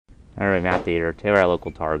Alright, Matt Theater. Today we're at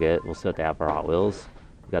local Target. We'll see what they have for Hot Wheels.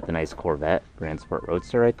 We got the nice Corvette Grand Sport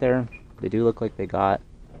Roadster right there. They do look like they got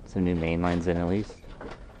some new Mainlines in at least.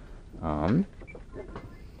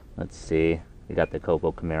 Let's see. We got the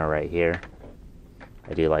Copo Camaro right here.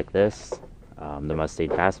 I do like this. The Mustang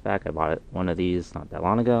Fastback. I bought one of these not that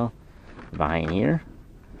long ago. Behind here,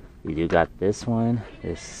 we do got this one.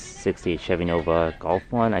 This 68 Chevy Nova Gulf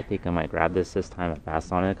one. I think I might grab this time. I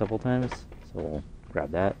passed on it a couple times, so we'll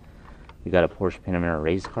grab that. We got a Porsche Panamera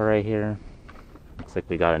race car right here. Looks like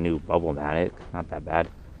we got a new Bubble-Matic. Not that bad.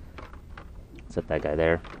 Set that guy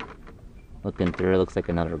there. Looking through, it looks like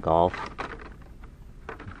another Golf.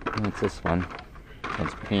 What's this one?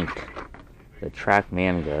 It's pink. The Track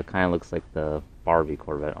Manga. Kind of looks like the Barbie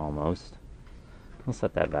Corvette almost. We'll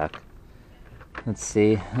set that back. Let's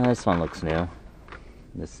see. This one looks new.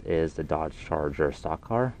 This is the Dodge Charger stock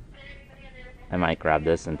car. I might grab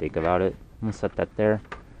this and think about it. I'm gonna set that there.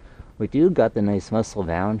 We do got the nice Muscle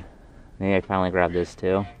Bound. Maybe I finally grab this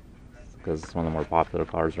too, because it's one of the more popular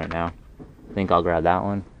cars right now. I think I'll grab that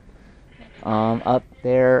one. Up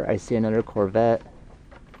there, I see another Corvette.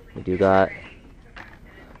 We do got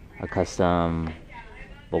a custom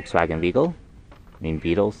Volkswagen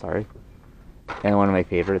Beetle, sorry. And one of my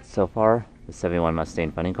favorites so far, the 71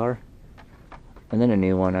 Mustang funny car. And then a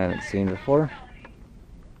new one I haven't seen before,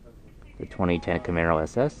 the 2010 Camaro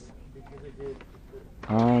SS.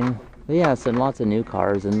 But yeah, so lots of new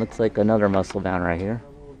cars, and looks like another Muscle Bound right here.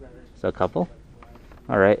 So a couple.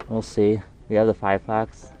 Alright, we'll see. We have the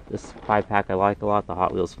 5-packs. This 5-pack I like a lot, the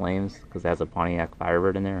Hot Wheels Flames, because it has a Pontiac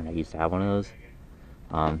Firebird in there, and I used to have one of those.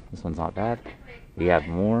 This one's not bad. We have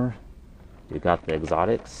more. We got the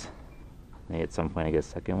exotics. Maybe at some point I get a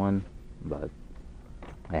second one, but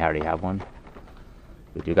I already have one.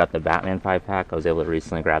 We do got the Batman 5-pack. I was able to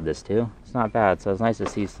recently grab this too. It's not bad, so it's nice to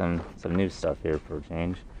see some new stuff here for a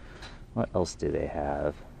change. What else do they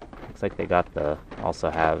have? Looks like they also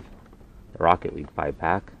have the Rocket League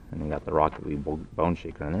 5-pack, and they got the Rocket League Bone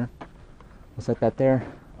Shaker in there. We'll set that there.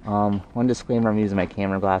 One disclaimer, I'm using my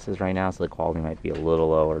camera glasses right now, so the quality might be a little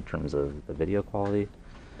lower in terms of the video quality.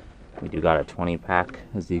 We do got a 20-pack,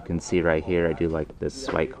 as you can see right here. I do like this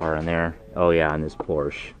white car in there. Oh yeah, and this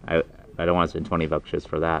Porsche. I don't want to spend 20 bucks just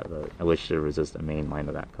for that, but I wish there was just a main line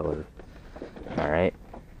of that color. Alright.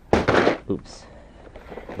 Oops.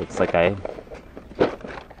 Looks like I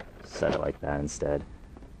set it like that instead.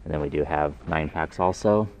 And then we do have 9-packs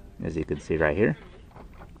also, as you can see right here.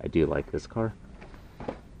 I do like this car.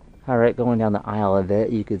 Alright, going down the aisle a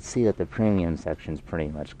bit, you can see that the premium section's pretty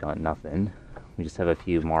much got nothing. We just have a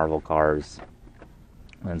few Marvel cars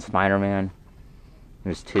and Spider-Man.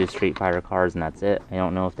 There's 2 Street Fighter cars, and that's it. I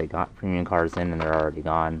don't know if they got premium cars in and they're already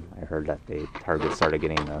gone. I heard that Target started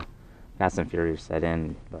getting the Fast and Furious set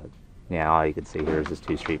in, but yeah, all you can see here is just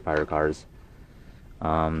 2 Street Fighter cars.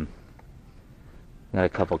 Got a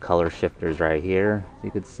couple color shifters right here, you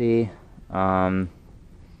could see. Let's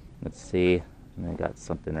see, and I got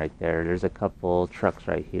something right there. There's a couple trucks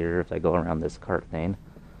right here if I go around this cart thing.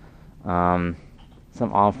 Some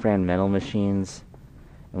off-brand metal machines.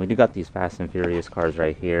 And we do got these Fast and Furious cars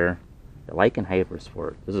right here. The Lycan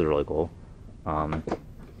Hypersport. This is really cool. Oh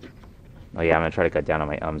yeah, I'm going to try to cut down on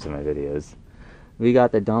my ums in my videos. We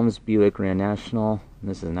got the Dom's Buick Grand National.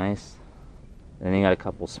 This is nice. And then you got a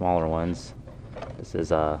couple smaller ones. This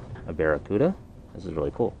is a Barracuda. This is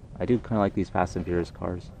really cool. I do kind of like these Fast and Furious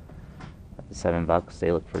cars. At the $7,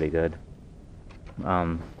 they look pretty good.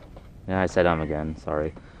 Yeah, I said again,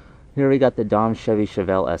 sorry. Here we got the Dom Chevy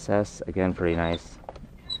Chevelle SS. Again, pretty nice.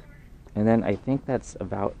 And then I think that's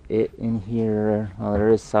about it in here. There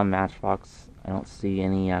is some Matchbox. I don't see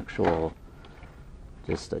any actual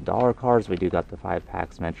just dollar cars. We do got the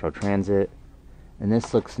 5-packs Metro Transit. And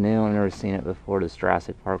this looks new. I've never seen it before. This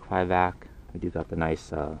Jurassic Park 5-pack. We do got the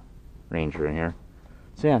nice Ranger in here.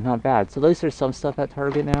 So yeah, not bad. So at least there's some stuff at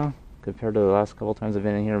Target now compared to the last couple times I've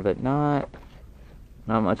been in here, but not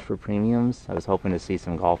much for premiums. I was hoping to see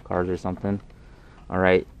some golf cars or something.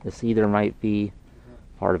 Alright, this either might be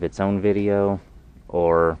part of its own video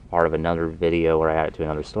or part of another video where I add it to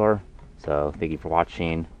another store. So thank you for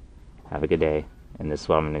watching. Have a good day. And this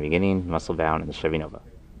one in the beginning, Muscle Bound and the Chevy Nova.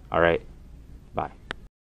 Alright.